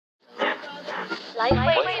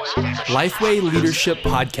Lifeway Leadership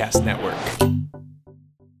Podcast Network.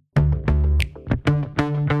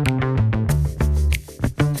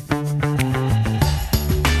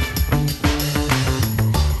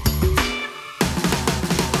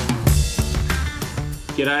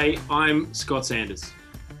 G'day, I'm Scott Sanders.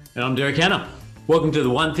 And I'm Derek Hanna. Welcome to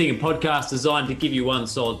the One Thing, a podcast designed to give you one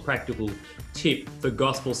solid practical tip for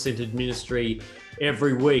gospel-centered ministry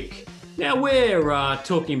every week. Now we're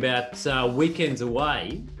talking about weekends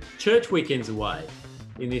away, church weekends away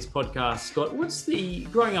in this podcast. Scott,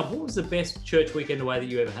 growing up, what was the best church weekend away that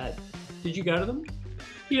you ever had? Did you go to them?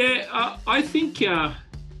 Yeah, I actually think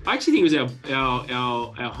it was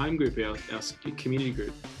our home group, our community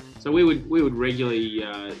group. So we would regularly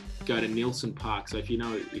go to Neilson Park. So if you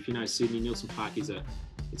know Sydney, Neilson Park it's a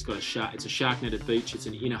shark netted beach. It's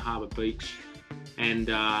an inner harbour beach, and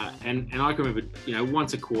I can remember,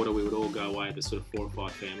 once a quarter we would all go away, the sort of 4 or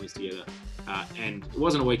 5 families together, and it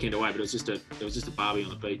wasn't a weekend away, but it was just a barbie on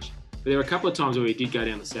the beach. But there were a couple of times where we did go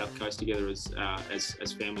down the south coast together as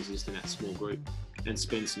families, just in that small group, and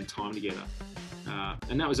spend some time together,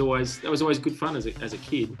 and that was always good fun as a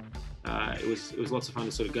kid. It was lots of fun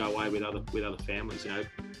to sort of go away with other families.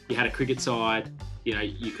 You had a cricket side.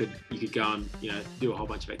 You could go and do a whole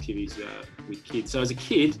bunch of activities with kids. So as a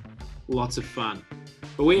kid, lots of fun.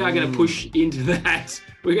 But we are going to push into that.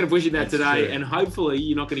 We're going to push into that today, true. And hopefully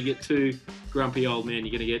you're not going to get too grumpy old man.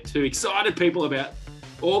 You're going to get too excited people about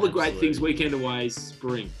all the great things weekend aways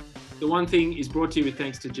bring. The One Thing is brought to you with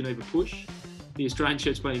thanks to Geneva Push, the Australian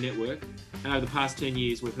Church Planting Network. And over the past 10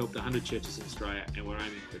 years, we've helped 100 churches in Australia, and we're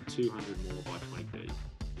aiming for 200 more by 2030.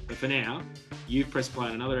 But for now, you've pressed play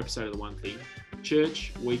on another episode of The One Thing,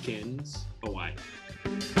 Church Weekends Away.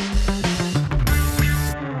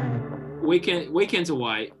 Weekends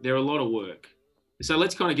away, they're a lot of work. So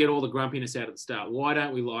let's kind of get all the grumpiness out at the start. Why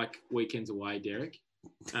don't we like weekends away, Derek?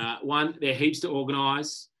 One, they're heaps to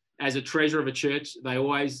organise. As a treasurer of a church, they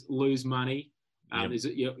always lose money.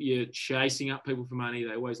 Yep. You're chasing up people for money.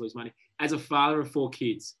 They always lose money. As a father of 4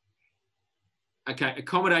 kids, okay,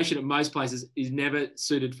 accommodation at most places is never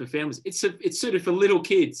suited for families. It's suited for little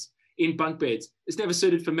kids in bunk beds. It's never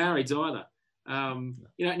suited for marrieds either. Now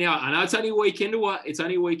I know it's only a weekend away. It's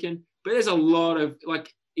only a weekend, but there's a lot of,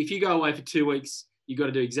 if you go away for 2 weeks, you've got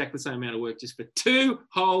to do exactly the same amount of work just for 2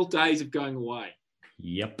 whole days of going away.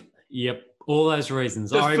 Yep. All those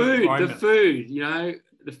reasons. The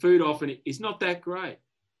food often is not that great.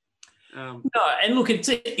 No, and look, it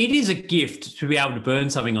is a gift to be able to burn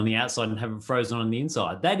something on the outside and have it frozen on the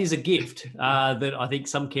inside. That is a gift that I think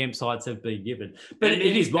some campsites have been given. But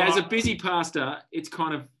it is, as a busy pastor, it's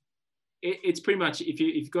kind of, it's pretty much, if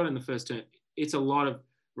you've got in the first term, it's a lot of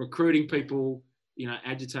recruiting people,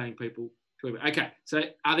 agitating people. Okay, so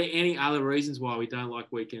are there any other reasons why we don't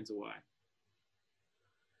like weekends away?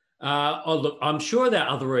 Look, I'm sure there are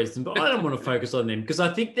other reasons, but I don't want to focus on them because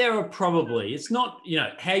I think there are probably, it's not,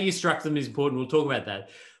 how you structure them is important. We'll talk about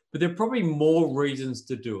that, but there are probably more reasons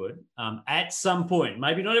to do it at some point,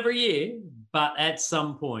 maybe not every year, but at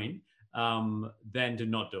some point than to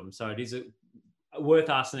not do them. So it is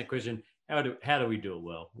worth asking that question. How do we do it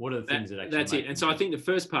well? What are the things that actually That's it. And so I think the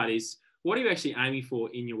first part is, what are you actually aiming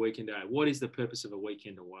for in your weekend away? What is the purpose of a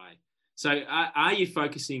weekend away? So are you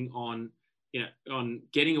focusing on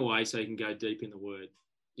getting away so you can go deep in the Word,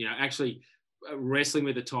 actually wrestling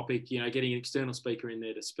with the topic, getting an external speaker in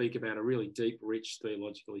there to speak about a really deep, rich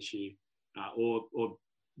theological issue, or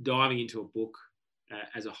diving into a book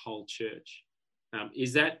as a whole church.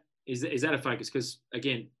 Is that a focus? Because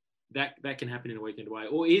again, that can happen in a weekend away.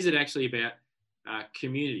 Or is it actually about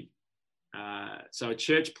community? So a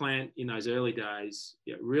church plant in those early days,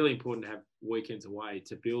 really important to have weekends away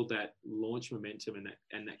to build that launch momentum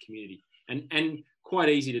and that community. And quite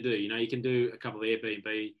easy to do. You can do a couple of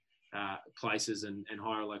Airbnb places and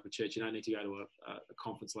hire a local church. You don't need to go to a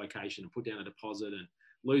conference location and put down a deposit and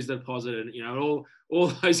lose the deposit and all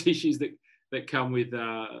those issues that come with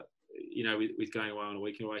with going away on a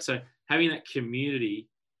weekend away. So having that community,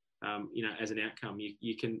 as an outcome,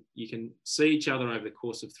 you can see each other over the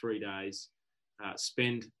course of 3 days,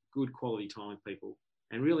 spend good quality time with people,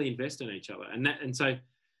 and really invest in each other.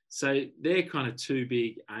 So they're kind of 2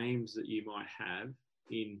 big aims that you might have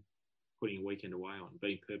in putting a weekend away on,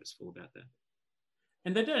 being purposeful about that.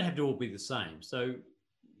 And they don't have to all be the same. So,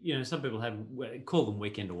 some people call them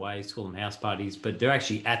weekend aways, call them house parties, but they're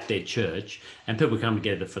actually at their church and people come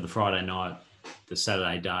together for the Friday night, the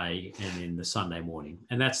Saturday day, and then the Sunday morning.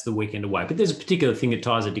 And that's the weekend away. But there's a particular thing that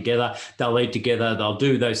ties it together. They'll eat together, they'll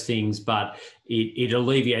do those things, but it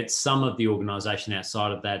alleviates some of the organisation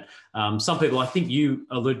outside of that. Some people, I think you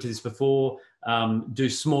alluded to this before, do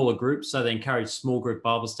smaller groups. So they encourage small group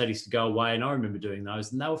Bible studies to go away. And I remember doing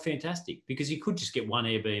those, and they were fantastic because you could just get one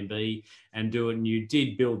Airbnb and do it, and you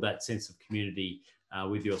did build that sense of community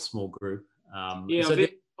with your small group.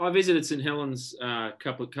 I visited St Helens a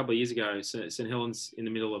couple of years ago. St Helens in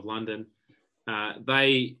the middle of London.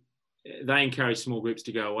 They encourage small groups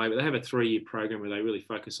to go away, but they have a 3-year program where they really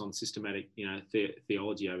focus on systematic,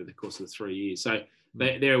 theology over the course of the 3 years. So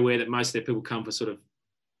they're aware that most of their people come for sort of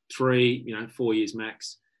 3, 4 years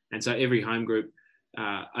max. And so every home group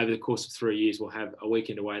over the course of 3 years will have a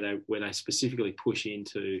weekend away where they specifically push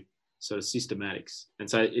into sort of systematics. And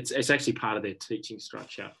so it's actually part of their teaching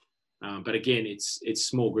structure. But again, it's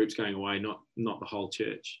small groups going away, not the whole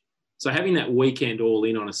church. So having that weekend all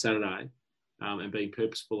in on a Saturday and being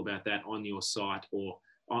purposeful about that on your site or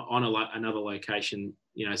on another location,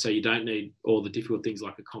 so you don't need all the difficult things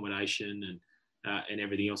like accommodation and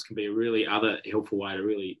everything else, can be a really other helpful way to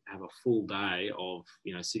really have a full day of,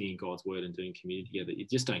 sitting in God's word and doing community together. You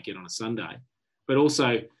just don't get on a Sunday. But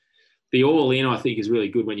also the all in, I think, is really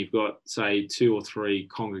good when you've got, say, 2 or 3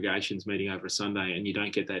 congregations meeting over a Sunday and you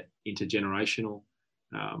don't get that intergenerational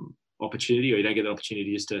opportunity, or you don't get the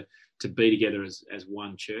opportunity just to be together as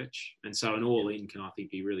one church. And so an all in can, I think,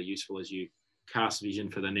 be really useful as you cast vision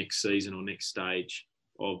for the next season or next stage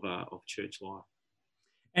of church life.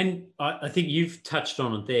 And I think you've touched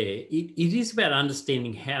on it there. It is about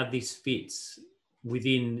understanding how this fits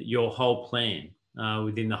within your whole plan,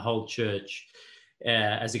 within the whole church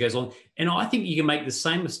as it goes on. And I think you can make the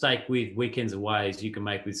same mistake with weekends away as you can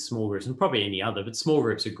make with small groups, and probably any other, but small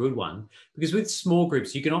groups are a good one, because with small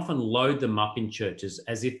groups, you can often load them up in churches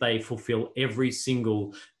as if they fulfill every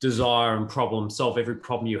single desire and problem, solve every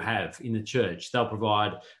problem you have in the church. They'll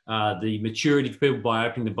provide the maturity for people by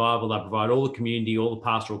opening the Bible. They'll provide all the community, all the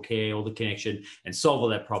pastoral care, all the connection, and solve all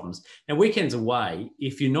their problems. And weekends away,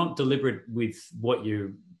 if you're not deliberate with what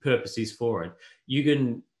your purpose is for it, you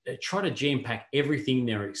can try to jam pack everything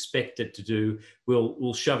they're expected to do.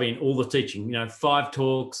 We'll shove in all the teaching, 5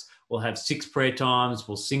 talks, we'll have 6 prayer times,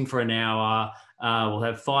 we'll sing for an hour, we'll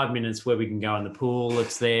have 5 minutes where we can go in the pool,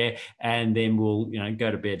 it's there, and then we'll, go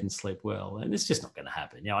to bed and sleep well. And it's just not going to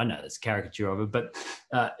happen. I know that's a caricature of it, but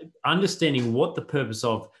understanding what the purpose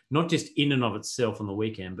of, not just in and of itself on the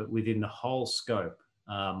weekend, but within the whole scope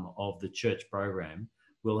of the church program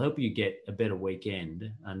will help you get a better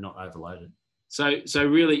weekend and not overloaded. So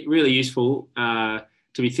really, really useful to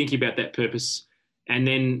be thinking about that purpose, and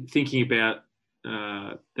then thinking about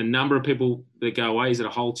the number of people that go away. Is it a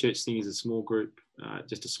whole church thing? Is it a small group,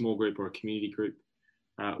 just a small group or a community group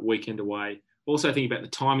weekend away? Also thinking about the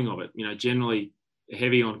timing of it. Generally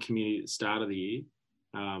heavy on community at the start of the year.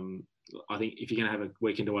 I think if you're going to have a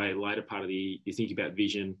weekend away later part of the year, you think about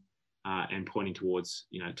vision and pointing towards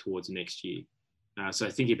next year. So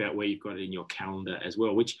think about where you've got it in your calendar as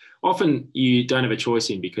well, which often you don't have a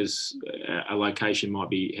choice in because a location might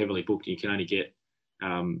be heavily booked and you can only get,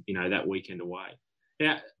 that weekend away.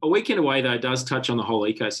 Now, a weekend away, though, does touch on the whole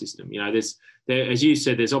ecosystem. As you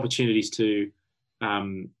said, there's opportunities to,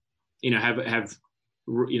 have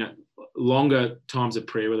longer times of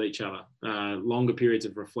prayer with each other, longer periods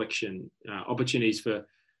of reflection, opportunities for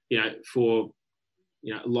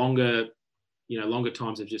longer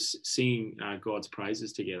times of just singing God's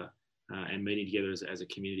praises together and meeting together as a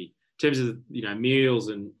community. In terms of meals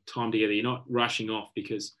and time together, you're not rushing off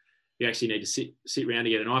because you actually need to sit around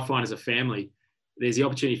together. And I find as a family, there's the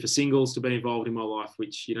opportunity for singles to be involved in my life,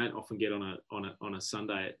 which you don't often get on a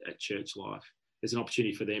Sunday at church life. There's an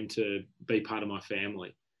opportunity for them to be part of my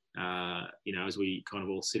family, as we kind of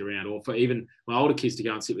all sit around, or for even my older kids to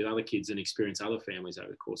go and sit with other kids and experience other families over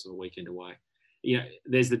the course of a weekend away.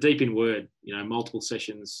 There's the deep in word, multiple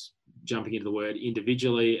sessions, jumping into the word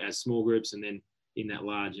individually as small groups, and then in that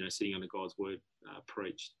large, sitting under God's word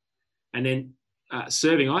preached. And then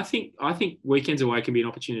serving, I think weekends away can be an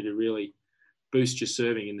opportunity to really boost your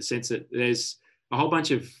serving, in the sense that there's a whole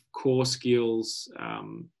bunch of core skills,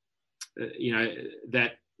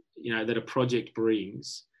 that a project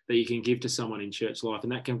brings that you can give to someone in church life,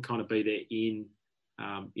 and that can kind of be their in.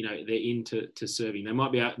 They're into serving. They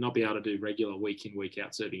might not be able to do regular week in, week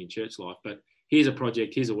out serving in church life, but here's a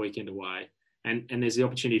project, here's a weekend away. And there's the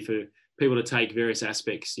opportunity for people to take various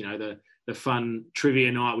aspects, the fun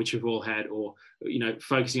trivia night, which we've all had, or,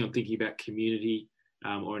 focusing on thinking about community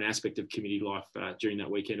or an aspect of community life during that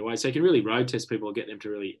weekend away. So you can really road test people or get them to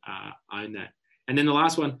really own that. And then the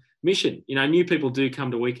last one, mission. New people do come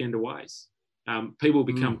to weekend aways. People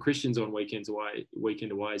become Christians on weekend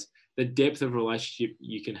aways. The depth of relationship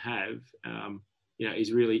you can have,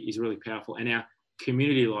 is really powerful. And our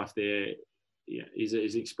community life there is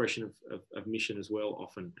an expression of mission as well,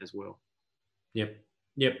 often as well. Yep,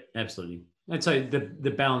 absolutely. And so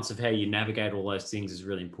the balance of how you navigate all those things is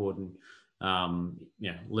really important.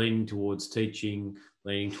 Leaning towards teaching,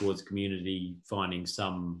 leaning towards community, finding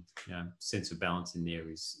some sense of balance in there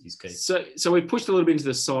is key. So we pushed a little bit into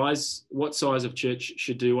the size. What size of church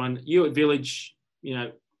should do one? You at Village,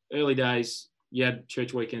 early days, you had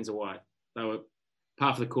church weekends away. They were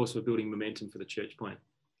part of the course for building momentum for the church plan.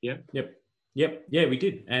 Yeah. Yep. Yeah, we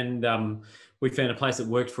did. And we found a place that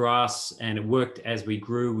worked for us, and it worked as we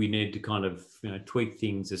grew. We needed to kind of tweak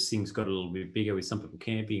things as things got a little bit bigger with some people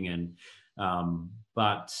camping. And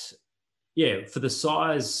but yeah, for the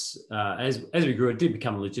size, as we grew, it did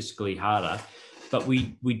become logistically harder. But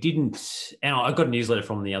we didn't, and I got a newsletter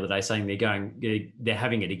from them the other day saying they're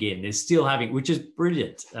having it again. They're still having, which is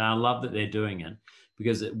brilliant. I love that they're doing it,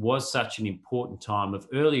 because it was such an important time of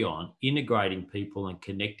early on integrating people and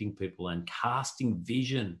connecting people and casting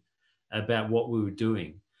vision about what we were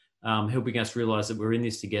doing, helping us realize that we're in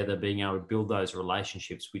this together, being able to build those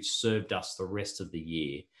relationships, which served us the rest of the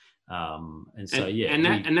year.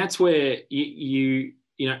 And that's where a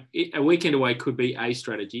weekend away could be a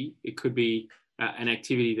strategy. It could be an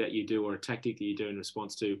activity that you do or a tactic that you do in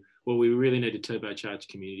response to, well, we really need to turbocharge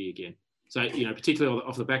community again. So, particularly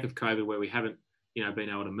off the back of COVID, where we haven't, been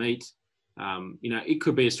able to meet, it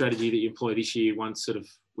could be a strategy that you employ this year. Once sort of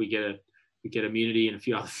we get immunity and a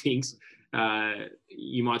few other things,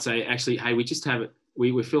 you might say, actually, hey, we just have it.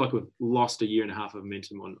 We feel like we've lost a year and a half of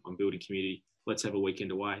momentum on building community. Let's have a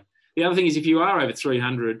weekend away. The other thing is, if you are over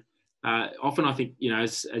 300, often I think,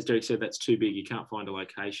 as Derek said, that's too big. You can't find a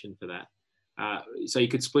location for that. So you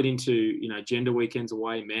could split into, gender weekends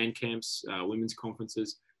away, man camps, women's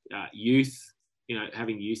conferences, youth,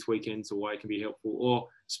 having youth weekends away can be helpful, or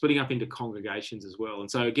splitting up into congregations as well.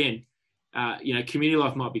 And so again, community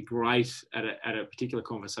life might be great at a particular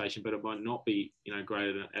conversation, but it might not be,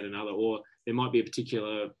 great at another, or there might be a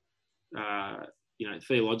particular,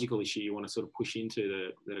 theological issue you want to sort of push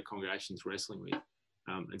into that a congregation's wrestling with.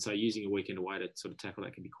 And so using a weekend away to sort of tackle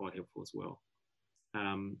that can be quite helpful as well.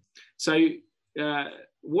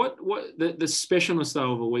 What the specialness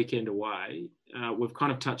though of a weekend away, we've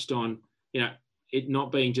kind of touched on, it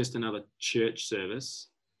not being just another church service.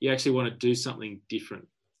 You actually want to do something different,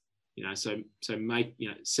 so make,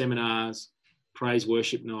 seminars, praise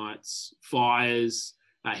worship nights, fires,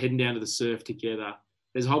 heading down to the surf together.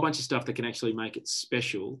 There's a whole bunch of stuff that can actually make it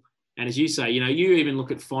special. And as you say, you even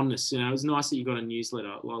look at fondness. It was nice that you got a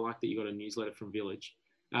newsletter. Well, I like that you got a newsletter from Village.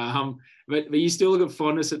 But you still look at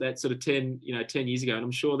fondness at that sort of 10 years ago. And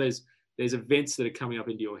I'm sure there's events that are coming up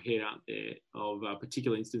into your head, aren't there, of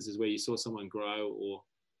particular instances where you saw someone grow, or,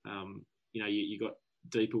 you got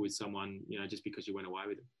deeper with someone, just because you went away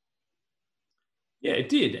with them. Yeah, it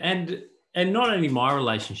did. And not only my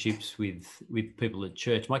relationships with people at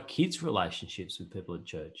church, my kids' relationships with people at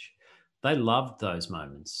church, they loved those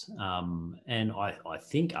moments. And I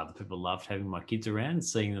think other people loved having my kids around,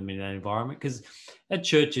 seeing them in that environment, because at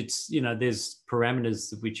church, it's, there's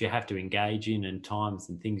parameters which you have to engage in and times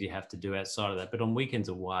and things you have to do outside of that. But on weekends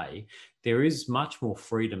away, there is much more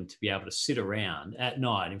freedom to be able to sit around at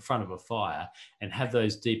night in front of a fire and have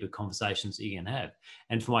those deeper conversations that you can have.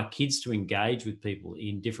 And for my kids to engage with people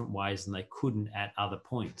in different ways than they couldn't at other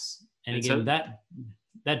points. And again,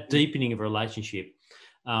 that deepening of a relationship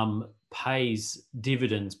pays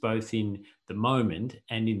dividends both in the moment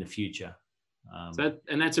and in the future.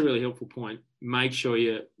 And that's a really helpful point. Make sure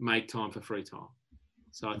you make time for free time.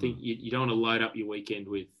 So I think you don't want to load up your weekend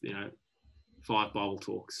with 5 Bible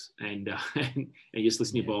talks and just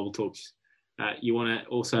listen to Bible talks. You want to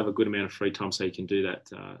also have a good amount of free time so you can do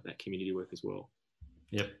that community work as well.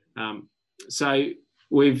 Yep. So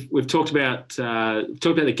we've talked about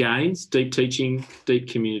the gains, deep teaching, deep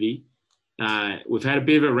community. We've had a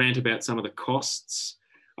bit of a rant about some of the costs.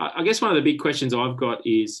 I guess one of the big questions I've got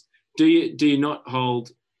is, do you not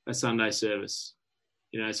hold a Sunday service?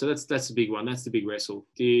 So that's the big one. That's the big wrestle.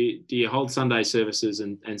 Do you hold Sunday services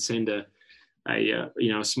and send a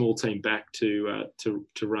small team back to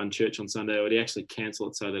run church on Sunday, or do you actually cancel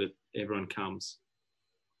it so that everyone comes?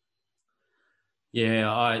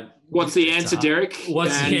 Yeah, what's the answer, Derek?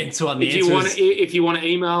 What's the answer? If you want to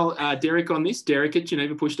email Derek on this,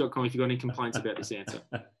 Derek@genevapush.com if you've got any complaints about this answer.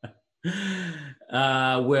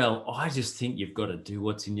 Well, I just think you've got to do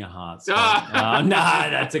what's in your heart. So, no,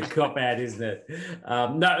 that's a cop out, isn't it?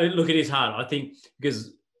 No, look, it is hard. I think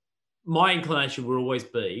because my inclination would always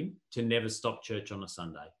be to never stop church on a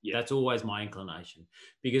Sunday. Yeah. That's always my inclination,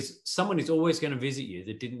 because someone is always going to visit you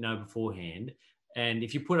that didn't know beforehand. And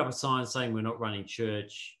if you put up a sign saying we're not running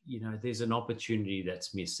church, there's an opportunity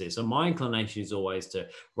that's missed there. So my inclination is always to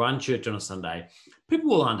run church on a Sunday. People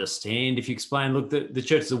will understand if you explain, look, the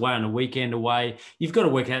church is away on a weekend away. You've got to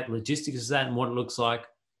work out logistics of that and what it looks like.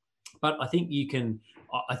 But I think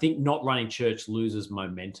not running church loses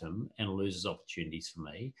momentum and loses opportunities for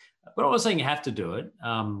me. But I'm not saying you have to do it,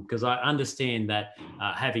 because I understand that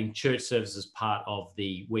having church services part of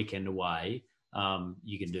the weekend away,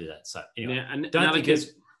 you can do that. So anyway,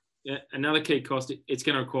 another key cost, it's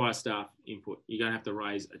going to require staff input. You're going to have to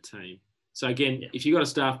raise a team. So again, if you've got a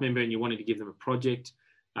staff member and you're wanting to give them a project,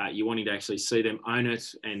 you're wanting to actually see them own it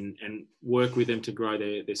and work with them to grow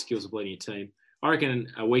their skills of leading a team, I reckon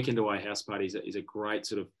a weekend away house party is a great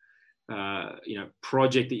sort of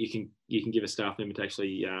project that you can give a staff member to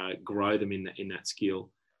actually grow them in that skill.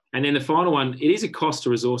 And then the final one, it is a cost to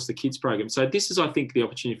resource the kids program. So this is, I think, the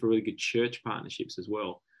opportunity for really good church partnerships as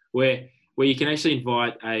well, where you can actually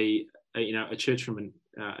invite a church from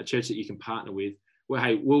a church that you can partner with, where,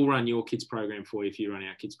 hey, we'll run your kids program for you if you run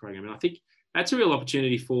our kids program. And I think that's a real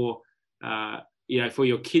opportunity for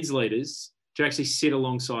your kids leaders to actually sit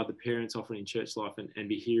alongside the parents often in church life and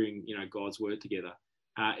be hearing God's word together.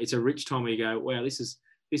 It's a rich time where you go, wow, this is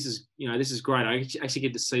great. I actually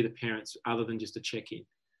get to see the parents other than just a check-in.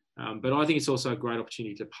 But I think it's also a great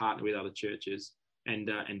opportunity to partner with other churches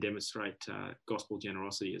and demonstrate gospel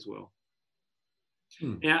generosity as well.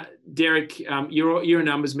 Now, Derek, you're a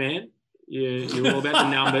numbers man. You're all about the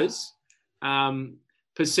numbers.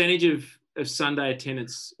 Percentage of Sunday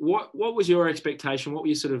attendance. What was your expectation? What were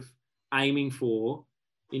you sort of aiming for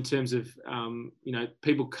in terms of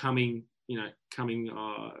people coming to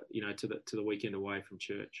the weekend away from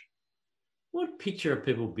church? What picture are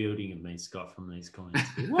people building of me, Scott, from these comments?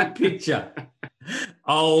 What picture?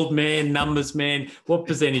 Old man, numbers man. What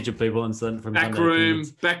percentage of people from backroom,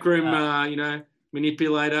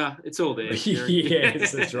 manipulator? It's all there.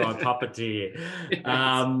 Yes, that's right. Puppeteer.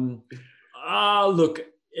 Yes. Look,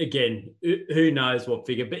 again, who knows what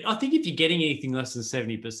figure? But I think if you're getting anything less than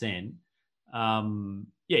 70%,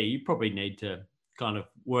 you probably need to kind of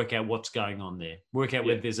work out what's going on there. Work out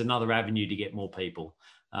whether there's another avenue to get more people.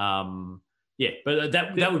 But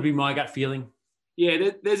that would be my gut feeling.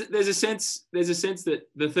 Yeah, there's a sense that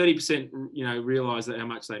the 30%, realise that how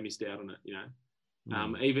much they missed out on it.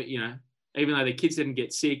 Even though their kids didn't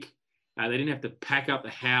get sick, they didn't have to pack up the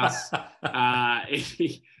house. They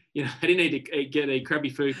didn't need to get a crappy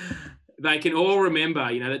food. They can all remember,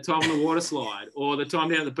 that time on the water slide, or the time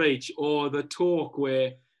down at the beach, or the talk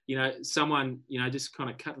where someone just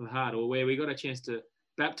kind of cut to the heart, or where we got a chance to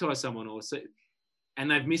baptise someone,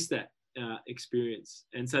 and they've missed that experience.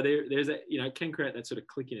 And so there's a can create that sort of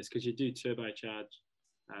clickiness because you do turbocharge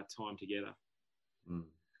time together.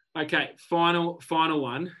 Okay, final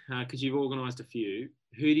one, because you've organised a few.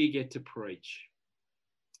 Who do you get to preach?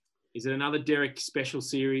 Is it another Derek special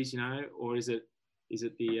series, or is it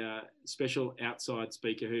the special outside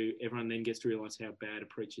speaker who everyone then gets to realise how bad a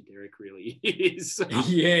preacher Derek really is?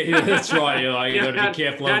 Yeah, that's right. You got to be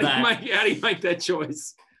careful of that. How do you make that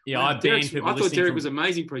choice? Yeah, I thought Derek was an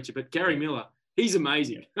amazing preacher, but Gary Miller, he's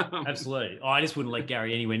amazing. Absolutely. I just wouldn't let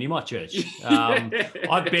Gary anywhere near my church.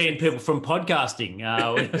 I've banned people from podcasting.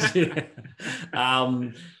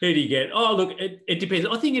 Who do you get? Oh, look, it depends.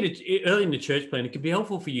 I think early in the church plan, it can be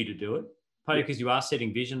helpful for you to do it, partly because you are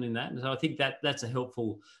setting vision in that. And so I think that's a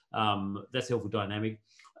helpful dynamic.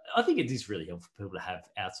 I think it is really helpful for people to have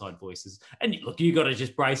outside voices. And look, you got to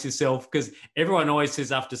just brace yourself because everyone always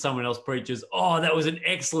says after someone else preaches, "Oh, that was an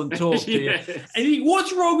excellent talk." Yes. To you. And you think,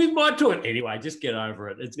 what's wrong with my talk? Anyway, just get over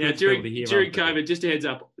it. It's good during to hear. During COVID, just a heads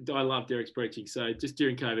up, I love Derek's preaching. So just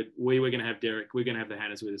during COVID, we were going to have Derek. We're going to have the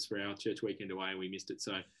Hannahs with us for our church weekend away, and we missed it.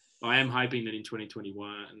 So I am hoping that in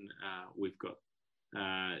 2021 we've got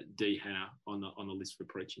D Hannah on the list for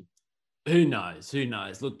preaching. Who knows?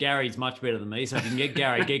 Look, Gary's much better than me, so if you can get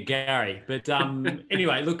Gary, get Gary. But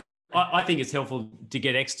anyway, look, I think it's helpful to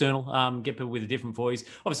get external, get people with a different voice.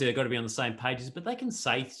 Obviously, they've got to be on the same pages, but they can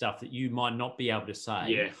say stuff that you might not be able to say.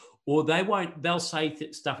 Yeah. Or they'll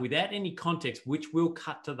say stuff without any context, which will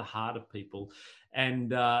cut to the heart of people.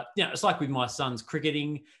 And, it's like with my son's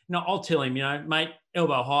cricketing. I'll tell him, mate,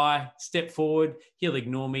 elbow high, step forward. He'll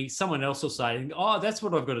ignore me. Someone else will say, oh, that's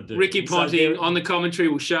what I've got to do. Ricky Ponting on the commentary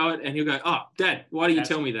will show it and he'll go, oh, Dad, why do you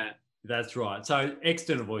tell me that? That's right. So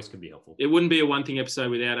external voice can be helpful. It wouldn't be a one thing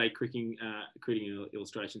episode without a cricketing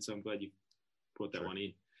illustration. So I'm glad you brought that one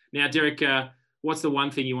in. Now, Derek, what's the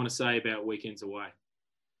one thing you want to say about weekends away?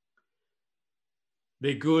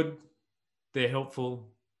 They're good. They're helpful.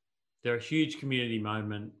 They're a huge community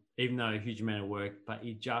moment, even though a huge amount of work, but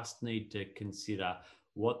you just need to consider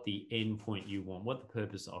what the end point you want, what the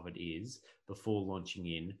purpose of it is before launching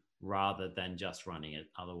in, rather than just running it.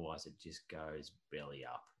 Otherwise, it just goes belly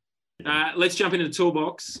up. Let's jump into the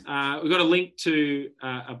toolbox. We've got a link to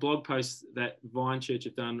a blog post that Vine Church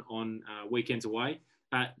have done on weekends away.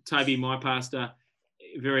 Toby, my pastor,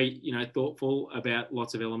 very thoughtful about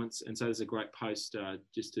lots of elements, and so there's a great post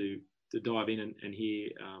just to dive in and hear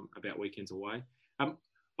about weekends away.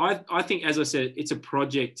 I think, as I said, it's a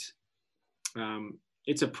project.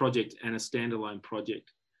 It's a project and a standalone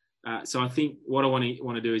project. So I think what I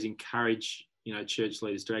want to do is encourage church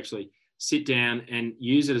leaders to actually sit down and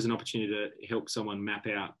use it as an opportunity to help someone map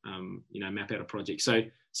out a project. So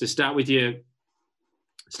start with your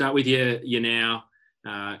now,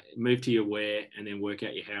 move to your where, and then work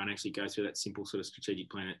out your how, and actually go through that simple sort of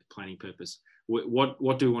strategic planning purpose.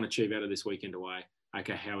 What do we want to achieve out of this weekend away?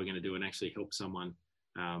 Okay, how are we going to do it and actually help someone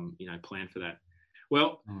plan for that?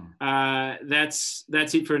 Well, that's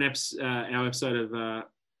it for our episode of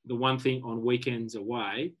The One Thing on Weekends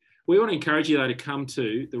Away. We want to encourage you, though, to come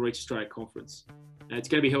to the Reach Australia Conference. It's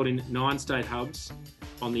going to be held in 9 state hubs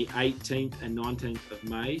on the 18th and 19th of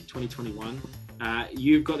May 2021.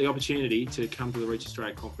 You've got the opportunity to come to the Reach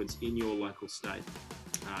Australia Conference in your local state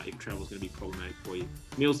if travel is going to be problematic for you.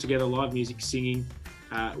 Meals together, live music, singing.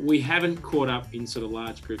 We haven't caught up in sort of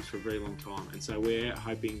large groups for a very long time, and so we're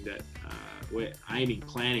hoping that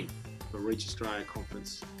planning for Reach Australia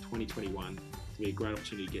Conference 2021 to be a great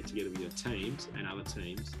opportunity to get together with your teams and other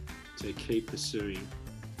teams to keep pursuing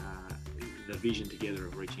the vision together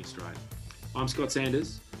of Reaching Australia. I'm Scott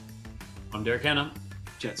Sanders. I'm Derek Hanna.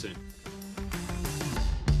 Chat soon.